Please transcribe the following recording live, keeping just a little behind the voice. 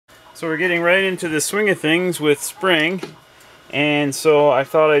So we're getting right into the swing of things with spring, and so I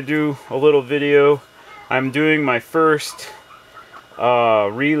thought I'd do a little video. I'm doing my first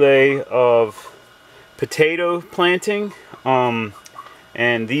relay of potato planting,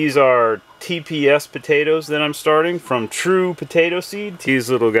 and these are TPS potatoes that I'm starting from true potato seed. These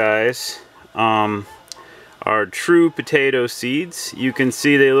little guys are true potato seeds. You can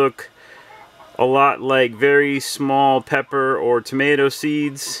see they look a lot like very small pepper or tomato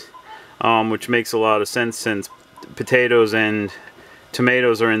seeds, which makes a lot of sense since potatoes and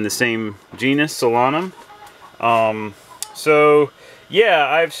tomatoes are in the same genus, Solanum. So yeah,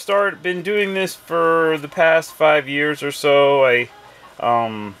 I've been doing this for the past 5 years or so. I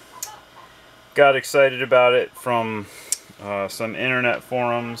got excited about it from some internet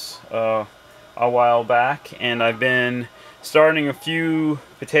forums a while back, and I've been starting a few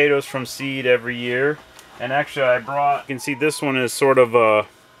potatoes from seed every year. And actually you can see this one is sort of a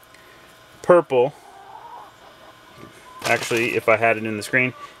purple. Actually, if I had it in the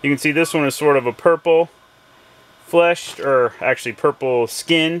screen, you can see this one is sort of a purple fleshed, or actually purple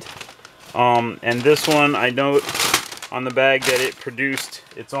skinned. And this one, I note on the bag that it produced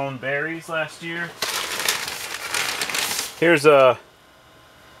its own berries last year. Here's a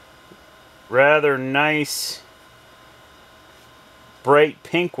rather nice bright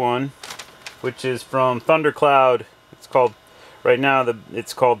pink one, which is from Thundercloud. It's called, right now,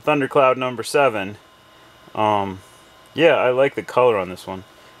 it's called Thundercloud number 7. Yeah, I like the color on this one.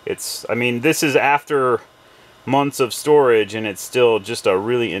 I mean, this is after months of storage, and it's still just a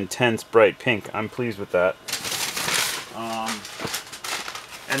really intense bright pink. I'm pleased with that.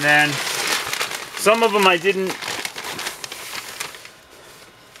 And then some of them I didn't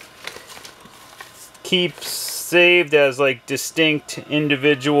keep saved as like distinct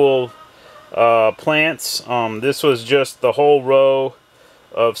individual plants. This was just the whole row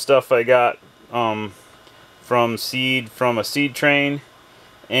of stuff I got from a seed train.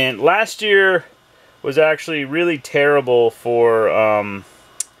 And last year was actually really terrible for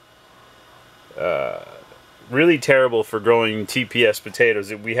growing TPS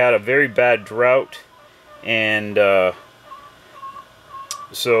potatoes. We had a very bad drought, and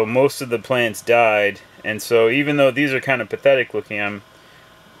so most of the plants died. And so even though these are kind of pathetic looking,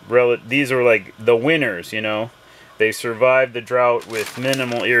 these are like the winners, you know. They survived the drought with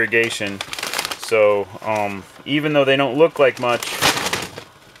minimal irrigation. So even though they don't look like much,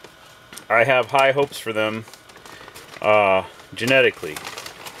 I have high hopes for them genetically.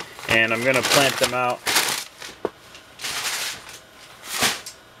 And I'm going to plant them out.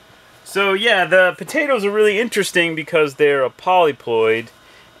 So yeah, the potatoes are really interesting because they're a polyploid,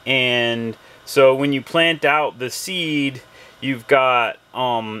 and so when you plant out the seed, you've got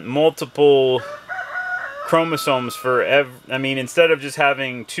multiple chromosomes for I mean, instead of just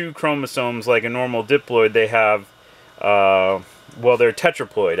having 2 chromosomes like a normal diploid, they have well, they're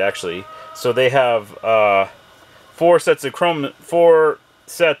tetraploid actually. So they have 4 sets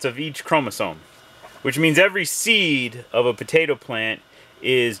of each chromosome, which means every seed of a potato plant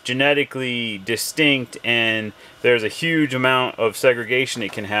is genetically distinct, and there's a huge amount of segregation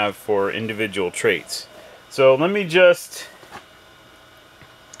it can have for individual traits. So let me just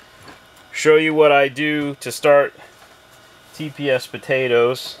show you what I do to start TPS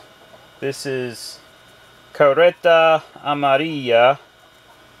potatoes. This is Carreta Amarilla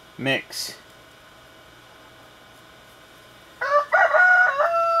mix.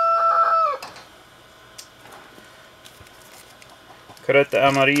 Carreta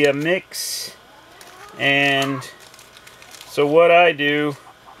Amarilla mix. And so what I do,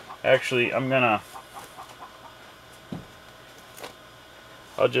 actually I'll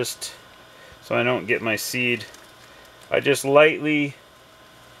just, so I don't get my seed, I just lightly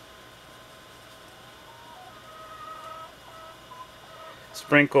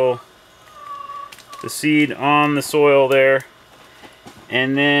sprinkle the seed on the soil there,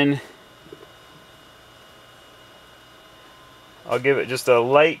 and then I'll give it just a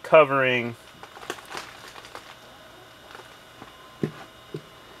light covering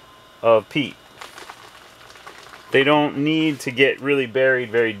of peat. They don't need to get really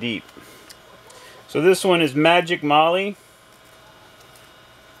buried very deep. So this one is Magic Molly.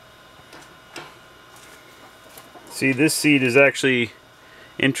 See, this seed is actually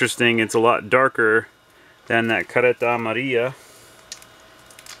interesting. It's a lot darker than that Carreta Amarilla.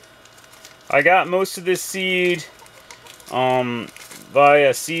 I got most of this seed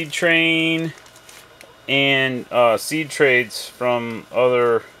via seed train and seed trades from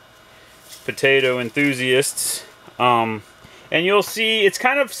other potato enthusiasts. And you'll see it's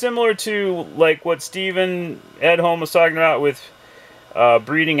kind of similar to like what Stephen Edholm was talking about with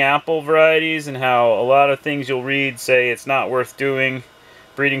breeding apple varieties and how a lot of things you'll read say it's not worth doing.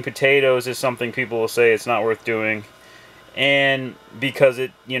 Breeding potatoes is something people will say it's not worth doing. And because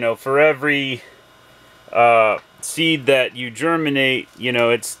it, you know, for every seed that you germinate, you know,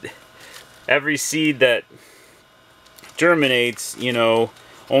 it's every seed that germinates, you know,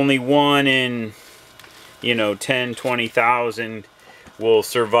 only one in, you know, 10, 20,000 will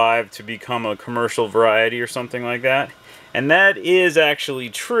survive to become a commercial variety or something like that. And that is actually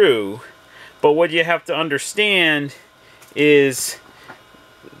true, but what you have to understand is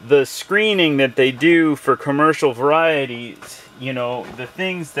the screening that they do for commercial varieties, you know, the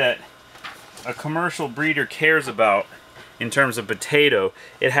things that a commercial breeder cares about in terms of potato,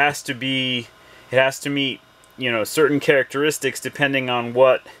 it has to meet, you know, certain characteristics depending on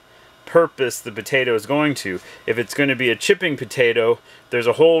what purpose the potato is going to. If it's going to be a chipping potato, there's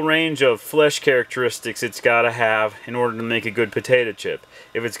a whole range of flesh characteristics it's got to have in order to make a good potato chip.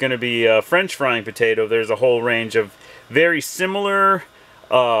 If it's going to be a French frying potato, there's a whole range of very similar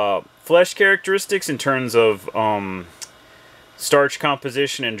flesh characteristics in terms of starch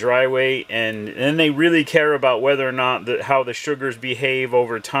composition and dry weight, and then they really care about whether or not how the sugars behave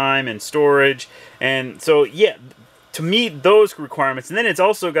over time and storage. And so yeah, to meet those requirements, and then it's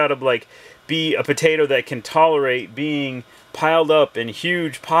also got to like be a potato that can tolerate being piled up in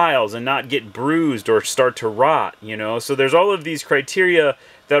huge piles and not get bruised or start to rot, you know. So there's all of these criteria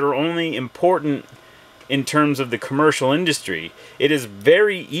that are only important in terms of the commercial industry. It is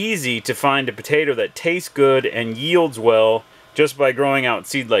very easy to find a potato that tastes good and yields well just by growing out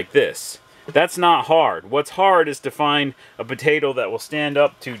seed like this. That's not hard. What's hard is to find a potato that will stand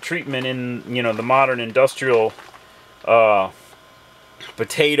up to treatment in, you know, the modern industrial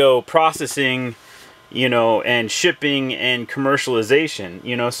potato processing, you know, and shipping and commercialization,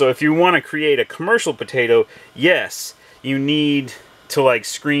 you know. So if you want to create a commercial potato, yes, you need to like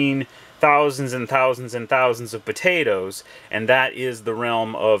screen thousands and thousands and thousands of potatoes, and that is the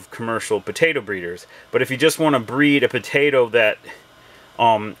realm of commercial potato breeders. But if you just want to breed a potato that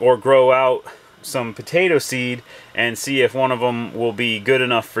or grow out some potato seed and see if one of them will be good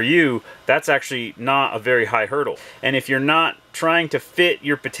enough for you, that's actually not a very high hurdle. And if you're not trying to fit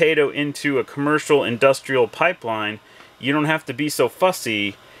your potato into a commercial industrial pipeline, you don't have to be so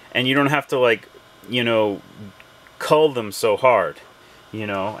fussy, and you don't have to, like, you know, cull them so hard. You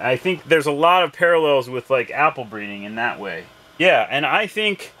know, I think there's a lot of parallels with like apple breeding in that way. Yeah, and I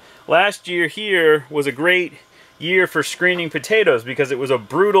think last year here was a great year for screening potatoes because it was a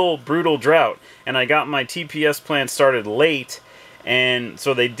brutal drought, and I got my TPS plant started late, and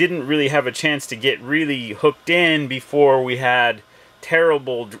so they didn't really have a chance to get really hooked in before we had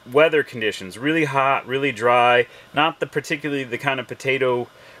terrible weather conditions, really hot, really dry, not particularly the kind of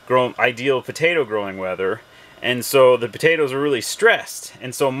ideal potato growing weather. And so the potatoes were really stressed,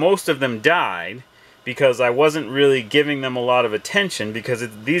 and so most of them died because I wasn't really giving them a lot of attention, because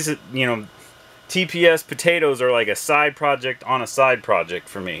these, you know, TPS potatoes are like a side project on a side project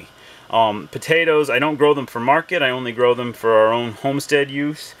for me. Potatoes, I don't grow them for market, I only grow them for our own homestead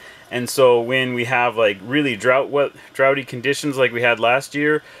use. And so when we have like really droughty conditions like we had last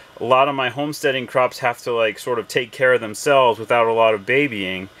year, a lot of my homesteading crops have to like sort of take care of themselves without a lot of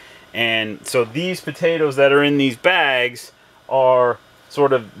babying. And so these potatoes that are in these bags are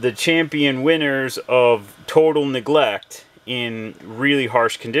sort of the champion winners of total neglect in really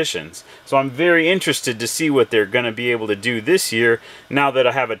harsh conditions. So I'm very interested to see what they're going to be able to do this year now that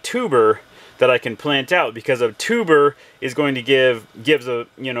I have a tuber that I can plant out, because a tuber is going to gives a,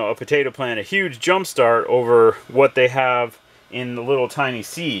 you know, a potato plant a huge jump start over what they have in the little tiny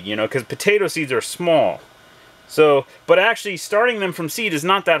seed, you know, because potato seeds are small. So, but actually starting them from seed is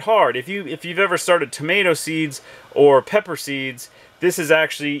not that hard. If you've ever started tomato seeds or pepper seeds, this is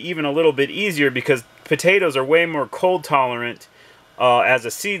actually even a little bit easier because potatoes are way more cold tolerant as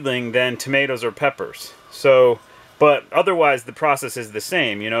a seedling than tomatoes or peppers. So, but otherwise the process is the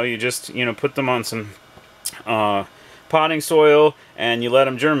same. You know, you just, you know, put them on some potting soil and you let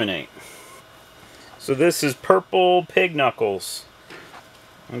them germinate. So this is purple pig knuckles.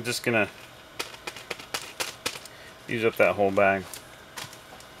 I'm just gonna use up that whole bag.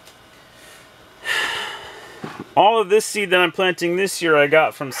 All of this seed that I'm planting this year I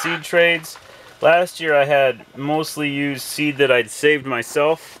got from seed trades. Last year I had mostly used seed that I'd saved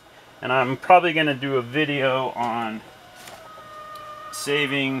myself, and I'm probably going to do a video on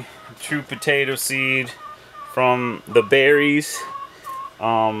saving true potato seed from the berries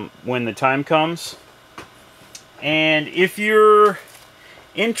when the time comes. And if you're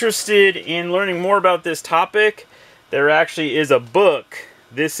interested in learning more about this topic, there actually is a book.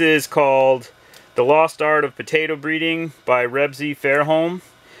 This is called The The Lost Art of Potato Breeding by Rebsie Fairholm.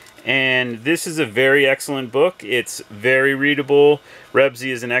 And this is a very excellent book. It's very readable.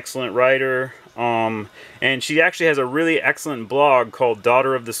 Rebsie is an excellent writer. And she actually has a really excellent blog called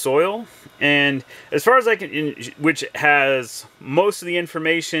Daughter of the Soil. And as far as I can, which has most of the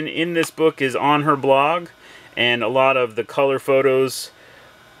information in this book is on her blog. And a lot of the color photos,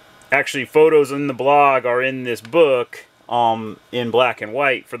 actually photos in the blog are in this book in black and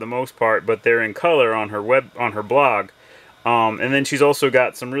white for the most part, but they're in color on her blog. And then she's also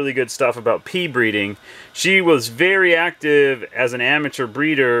got some really good stuff about pea breeding. She was very active as an amateur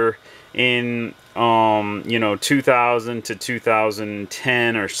breeder in, 2000 to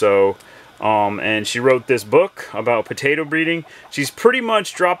 2010 or so. And she wrote this book about potato breeding. She's pretty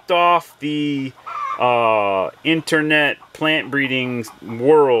much dropped off the internet plant breeding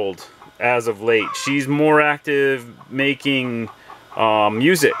world as of late. She's more active making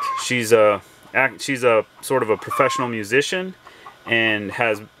music. She's a sort of a professional musician, and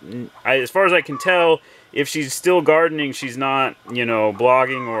has, as far as I can tell, if she's still gardening, she's not,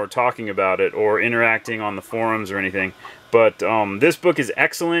 blogging or talking about it or interacting on the forums or anything. But this book is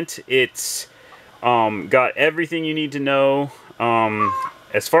excellent. It's got everything you need to know.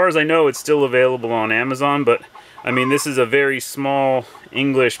 As far as I know, it's still available on Amazon, but I mean, this is a very small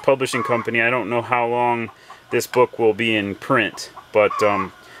English publishing company. I don't know how long this book will be in print, but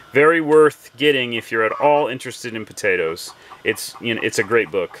very worth getting if you're at all interested in potatoes. It's a great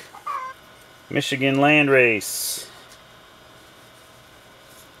book. Michigan Landrace.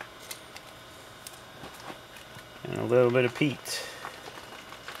 And a little bit of peat.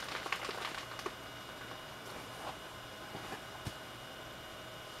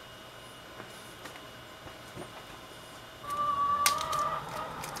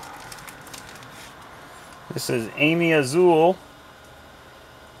 This is Amy Azul.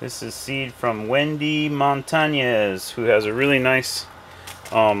 This is seed from wmontaniez, who has a really nice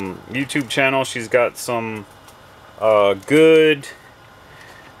YouTube channel. She's got some good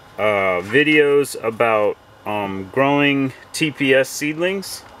videos about growing TPS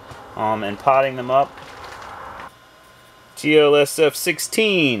seedlings and potting them up. GLSF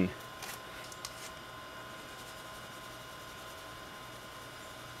 16.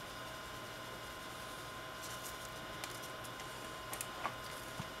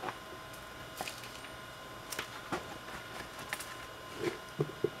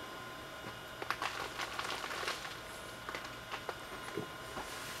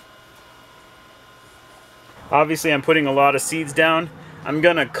 Obviously, I'm putting a lot of seeds down. I'm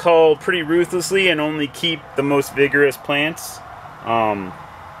gonna cull pretty ruthlessly and only keep the most vigorous plants.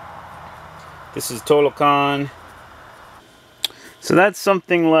 This is Total Con. So that's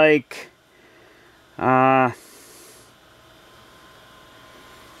something like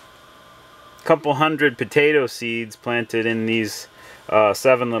couple hundred potato seeds planted in these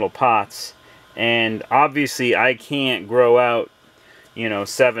 7 little pots. And obviously, I can't grow out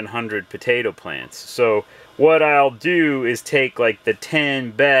 700 potato plants. So what I'll do is take like the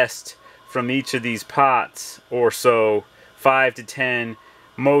 10 best from each of these pots or so, 5 to 10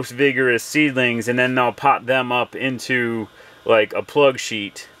 most vigorous seedlings, and then I'll pot them up into like a plug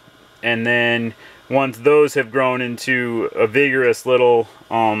sheet. And then once those have grown into a vigorous little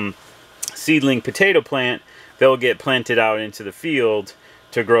seedling potato plant, they'll get planted out into the field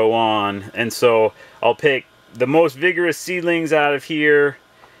to grow on. And so I'll pick the most vigorous seedlings out of here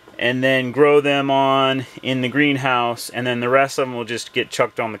and then grow them on in the greenhouse, and then the rest of them will just get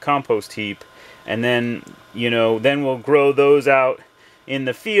chucked on the compost heap. And then then we'll grow those out in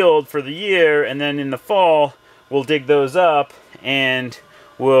the field for the year, and then in the fall we'll dig those up and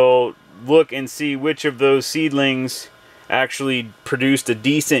we'll look and see which of those seedlings actually produced a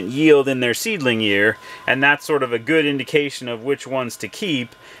decent yield in their seedling year, and that's sort of a good indication of which ones to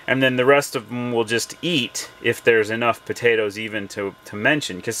keep. And then the rest of them will just eat if there's enough potatoes even to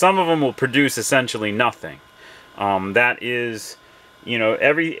mention, because some of them will produce essentially nothing. That is,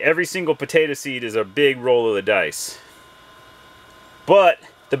 every single potato seed is a big roll of the dice. But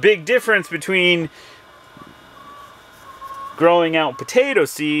the big difference between growing out potato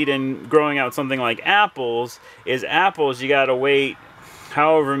seed and growing out something like apples is apples you gotta wait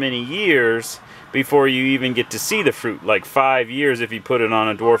however many years before you even get to see the fruit, like 5 years if you put it on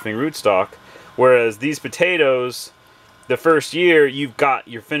a dwarfing rootstock. Whereas these potatoes, the first year you've got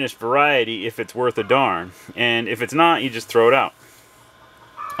your finished variety if it's worth a darn, and if it's not, you just throw it out.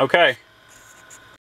 Okay.